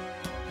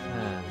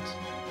hand.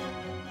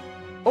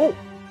 Oh!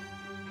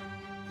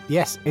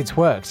 Yes, it's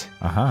worked.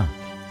 Uh-huh.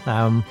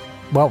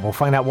 Well, we'll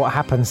find out what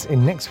happens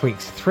in next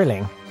week's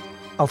thrilling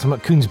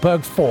Ultimate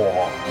Koonsberg 4.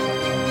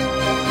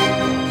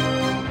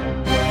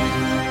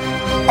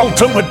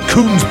 Ultimate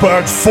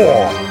Koonsberg 4,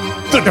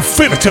 the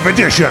definitive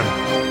edition.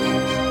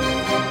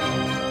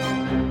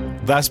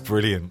 That's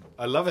brilliant.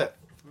 I love it.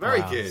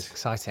 Very good. It's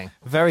exciting.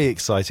 Very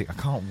exciting. I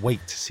can't wait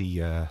to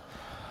see...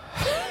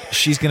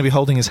 She's going to be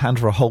holding his hand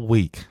for a whole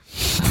week.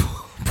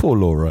 Poor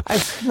Laura.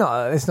 It's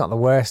not the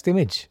worst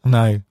image.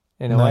 No.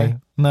 In a way.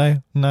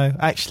 No.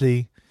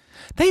 Actually,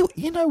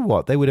 you know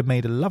what? They would have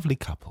made a lovely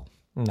couple.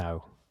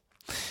 No.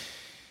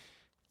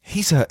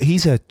 He's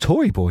a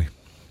Tory boy.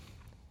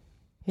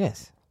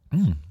 Yes.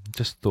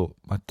 Just thought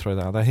I'd throw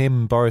that out there.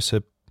 Him and Boris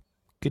are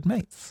good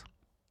mates.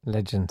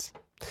 Legends.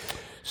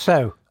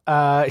 So,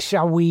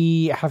 shall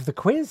we have the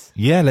quiz?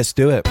 Yeah, let's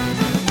do it.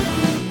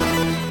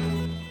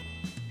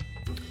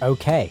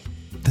 Okay.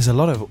 There's a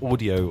lot of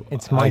audio.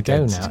 It's my go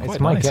idents. now. It's It's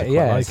quite my nice. go. I quite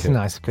Yeah, like it's it. a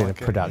nice bit of Quite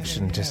good.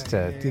 production Yeah. just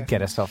to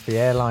get us off the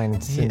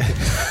airlines.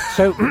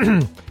 So,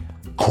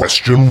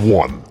 Question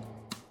 1.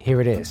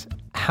 here it is.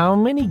 How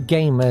many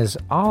gamers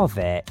are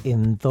there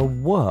in the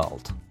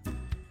world?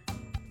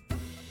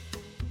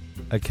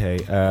 Okay,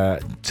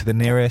 to the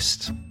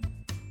nearest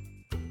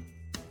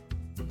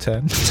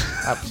 10.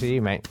 Up to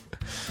you, mate.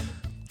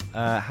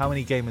 How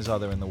many gamers are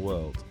there in the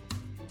world?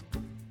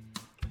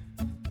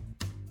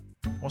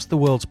 What's the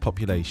world's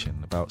population?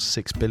 About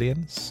 6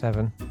 billion?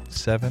 7.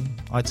 7?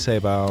 I'd say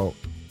about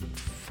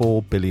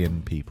 4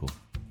 billion people.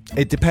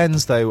 It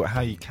depends, though,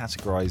 how you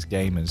categorize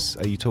gamers.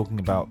 Are you talking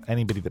about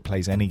anybody that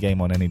plays any game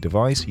on any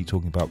device? Are you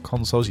talking about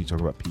consoles? Are you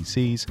talking about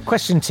PCs?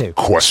 Question 2.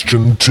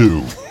 Question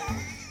 2.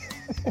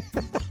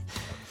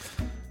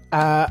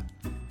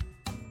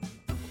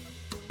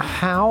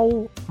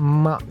 How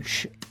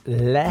much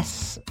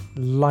less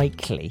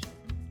likely,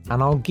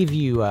 and I'll give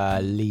you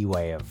a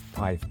leeway of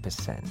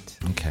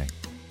 5%, Okay.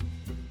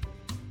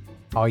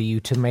 are you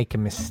to make a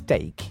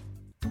mistake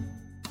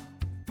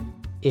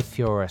if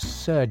you're a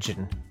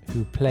surgeon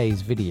who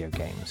plays video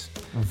games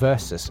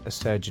versus a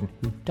surgeon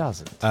who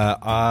doesn't?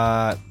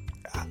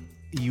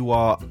 You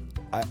are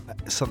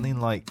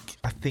something like,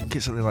 I think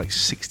it's something like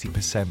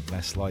 60%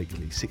 less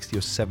likely, 60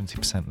 or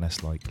 70%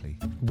 less likely.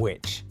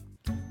 Which?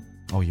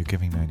 Oh, you're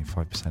giving me only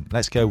 5%.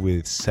 Let's go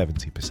with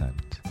 70%. Should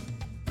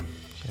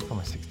have gone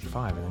with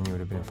 65 and then you would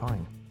have been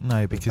fine.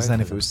 No, because Both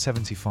then of if it them. was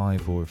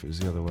 75 or if it was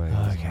the other way,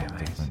 there's Okay, no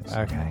mate. difference.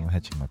 Okay. I'm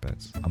hedging my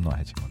bets. I'm not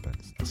hedging my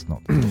bets. That's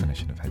not the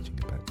definition of hedging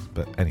your bets.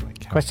 But anyway,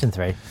 carry on. Question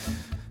 3.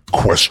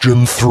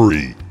 Question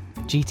 3.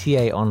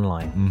 GTA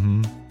Online.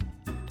 Mm-hmm.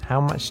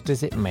 How much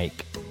does it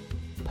make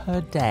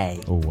per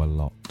day? Oh, a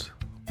lot.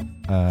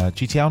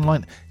 GTA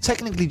Online.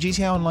 Technically,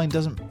 GTA Online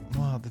doesn't.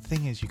 Well, the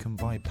thing is, you can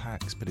buy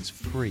packs, but it's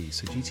free.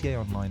 So GTA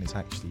Online is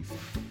actually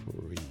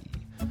free.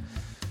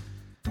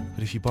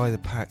 But if you buy the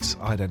packs,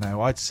 I don't know.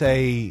 I'd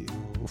say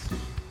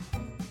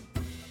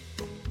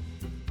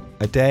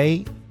a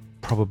day,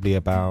 probably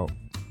about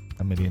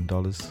 $1 million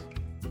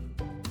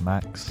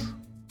max,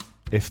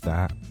 if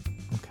that.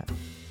 Okay.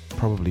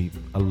 Probably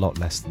a lot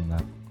less than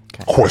that.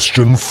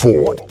 Question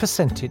 4.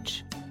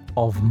 Percentage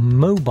of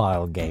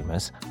mobile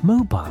gamers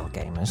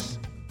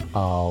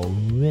are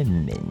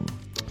women?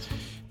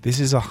 This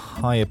is a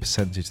higher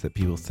percentage that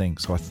people think,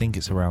 so I think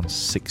it's around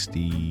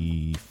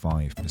 65%.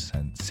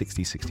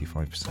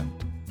 65%.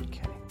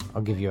 Okay.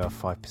 I'll give you a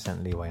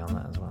 5% leeway on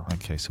that as well.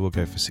 Okay, so we'll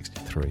go for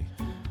 63.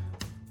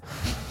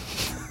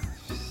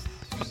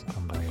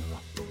 Unbelievable.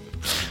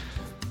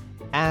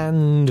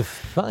 And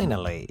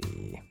finally,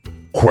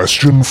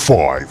 Question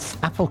 5.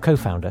 Apple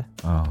co-founder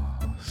Oh,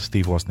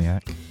 Steve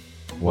Wozniak.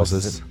 was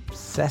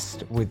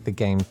obsessed with the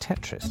game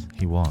Tetris,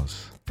 He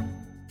was.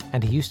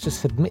 and he used to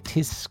submit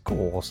his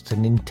scores to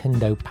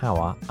Nintendo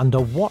Power under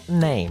what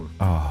name?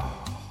 Oh,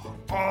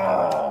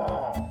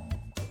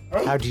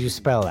 How do you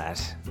spell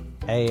that?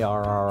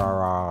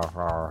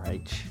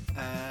 A-R-R-R-R-R-H.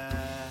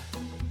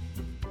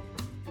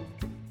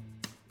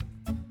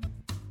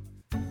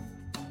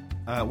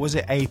 was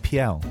it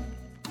APL?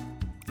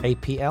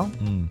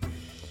 APL?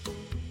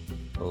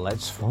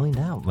 Let's find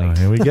out, Oh, mate.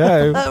 here we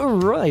go.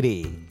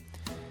 Alrighty.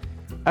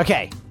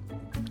 Okay.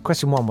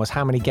 Question 1 was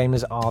how many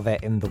gamers are there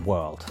in the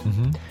world?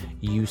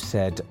 You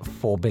said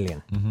 4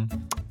 billion.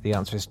 The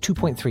answer is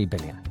 2.3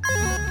 billion.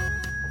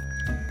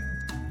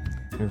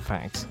 In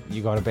fact,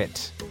 you got you're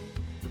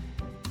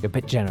a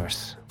bit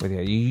generous with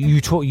it. You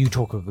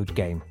talk a good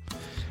game.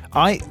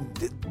 Where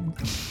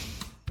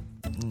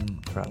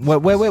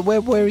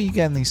are you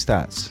getting these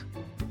stats?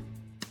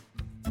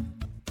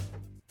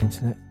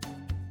 internet.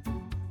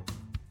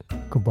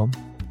 Good bomb.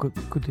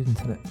 Good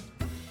internet.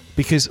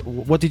 Because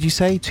what did you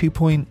say?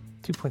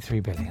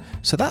 2.3 billion.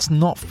 So that's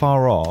not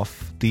far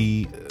off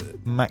the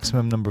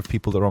maximum number of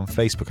people that are on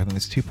Facebook. I think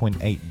there's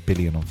 2.8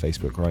 billion on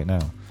Facebook right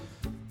now.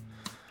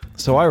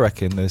 So I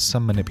reckon there's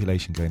some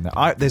manipulation going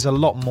there. There's a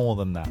lot more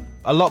than that.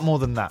 A lot more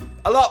than that.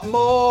 A lot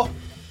more.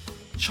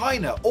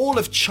 China. All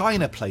of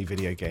China play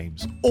video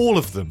games. All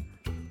of them.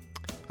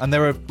 And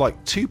there are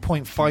like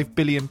 2.5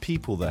 billion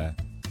people there.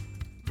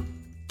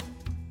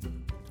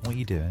 What are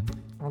you doing?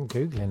 I'm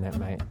Googling it,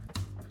 mate.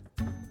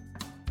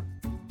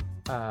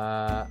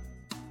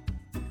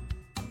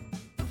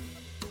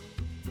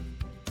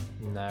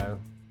 No.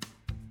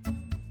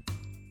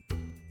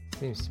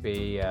 Seems to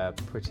be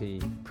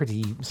pretty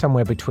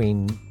somewhere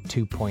between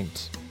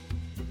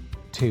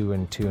 2.2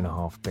 and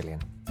 2.5 billion.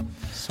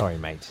 Sorry,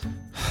 mate.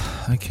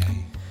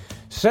 Okay.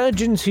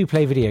 Surgeons who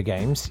play video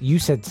games, you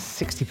said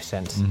 60%.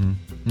 Mm-hmm.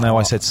 No,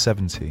 I said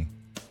 70.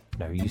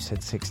 No, you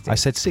said 60. I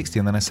said 60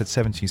 and then I said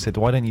 70. You said,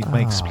 why don't you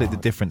split the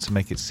difference and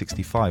make it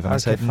 65? And I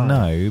said, fine.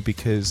 no,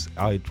 because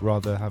I'd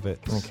rather have it...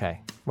 Okay.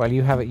 Well,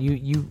 you have it.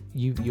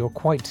 You're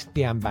quite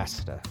the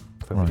ambassador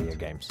for video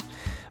games.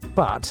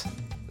 But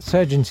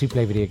surgeons who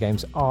play video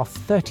games are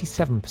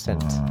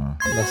 37%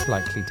 less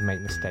likely to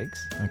make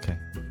mistakes. Okay.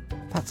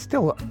 That's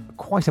still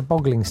quite a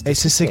boggling statistic.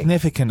 It's a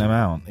significant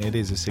amount. It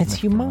is a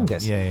significant amount.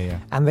 It's humongous. Yeah.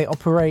 And they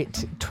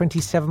operate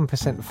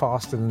 27%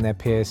 faster than their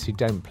peers who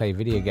don't play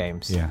video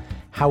games. Yeah.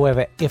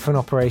 However, if an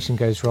operation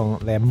goes wrong,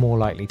 they're more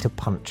likely to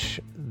punch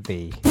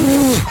the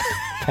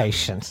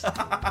patient.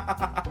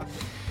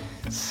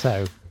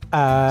 So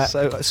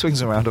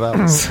swings and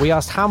roundabouts. we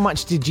asked how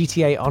much did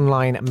GTA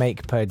Online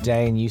make per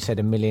day, and you said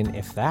 $1 million,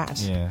 if that.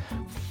 Yeah.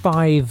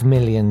 $5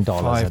 million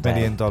 $5 a day.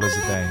 million a day.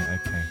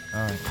 Okay.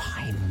 All right.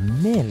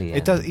 $5 million.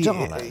 It does.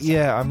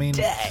 Yeah. I mean,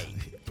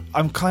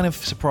 I'm kind of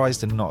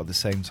surprised and not at the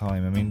same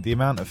time. I mean, the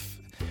amount of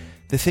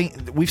the thing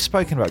we've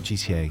spoken about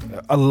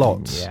GTA a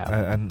lot.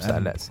 Yeah. And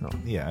let's not.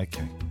 Yeah.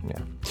 Okay.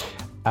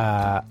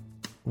 Yeah.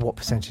 What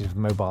percentage of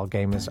mobile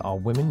gamers are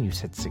women? You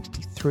said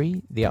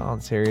 63. The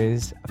answer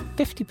is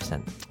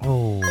 50%.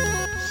 Oh,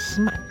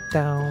 Smack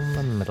down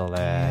the middle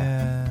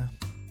there.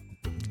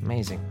 Yeah.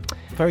 Amazing.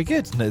 Very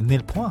good.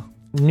 Nil point.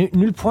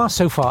 Nul point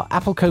so far.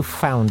 Apple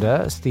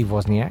co-founder Steve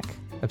Wozniak,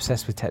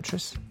 obsessed with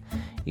Tetris,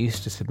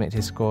 used to submit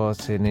his scores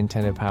to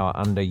Nintendo Power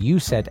under, you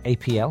said,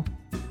 APL.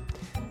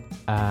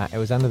 It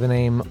was under the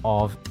name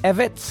of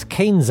Evets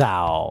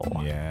Kainzau.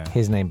 Yeah.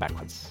 His name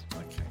backwards.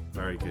 Okay.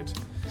 Very good.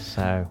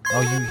 So.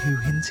 Oh, you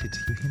hinted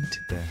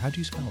there. How do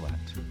you spell that?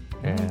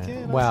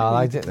 Yeah. Well,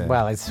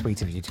 it's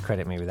sweet of you to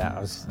credit me with that.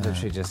 I was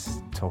literally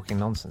just talking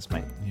nonsense,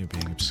 mate. You're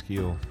being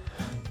obscure.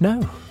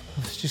 No,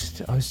 I was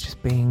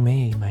just being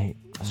me, mate.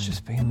 I was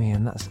just being me,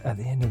 and that's at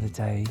the end of the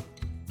day,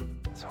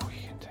 that's all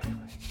you can do,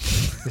 mate.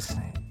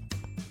 Isn't it?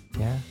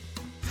 Yeah.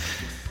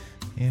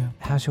 Yeah.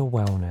 How's your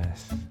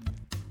wellness?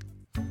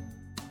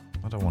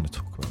 I don't want to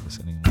talk about this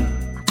anymore.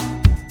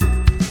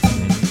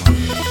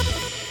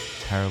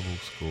 Terrible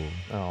score.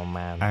 Oh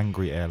man.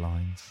 Angry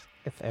airlines.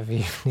 If ever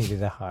you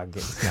needed a hug,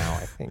 it's now,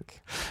 I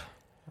think.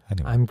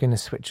 Anyway. I'm going to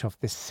switch off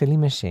this silly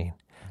machine,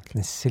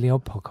 this silly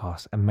old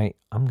podcast, and mate,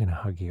 I'm going to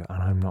hug you,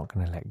 and I'm not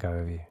going to let go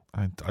of you.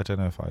 I don't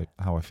know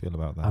how I feel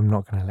about that. I'm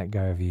not going to let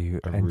go of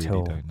you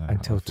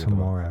until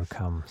tomorrow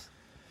comes.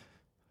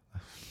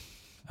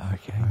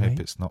 Okay, I hope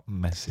it's not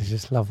messy. I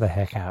just love the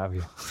heck out of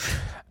you.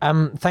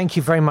 Thank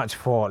you very much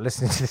for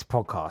listening to this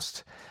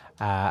podcast.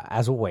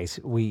 As always,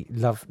 we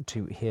love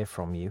to hear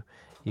from you.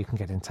 You can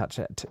get in touch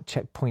at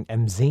Checkpoint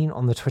MZine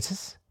on the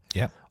Twitters.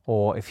 Yeah.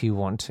 Or if you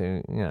want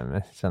to,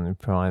 message something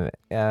private,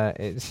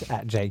 it's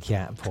at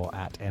JCap or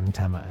at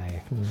MTamaA.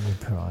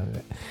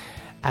 Private.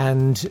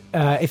 And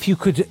if you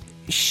could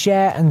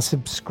share and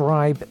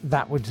subscribe,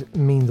 that would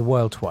mean the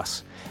world to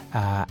us.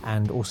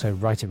 And also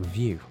write a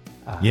review.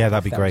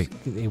 That'd be great.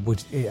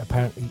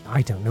 Apparently,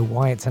 I don't know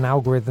why it's an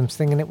algorithms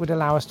thing, and it would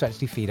allow us to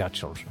actually feed our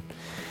children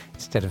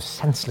instead of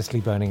senselessly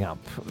burning up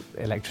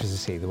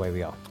electricity the way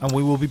we are. And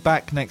we will be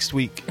back next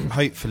week,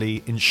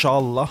 hopefully,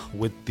 inshallah,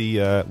 with the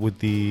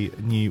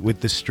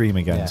stream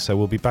again. Yeah. So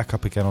we'll be back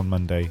up again on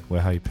Monday.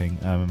 We're hoping.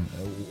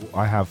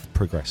 I have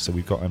progressed, so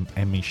we've got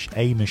a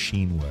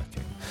machine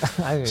working.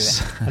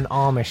 An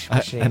Amish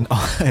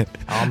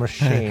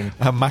machine.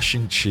 A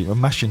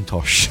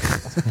Macintosh.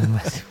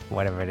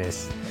 Whatever it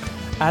is.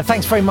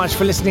 Thanks very much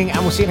for listening, and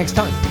we'll see you next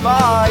time.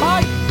 Bye.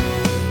 Bye.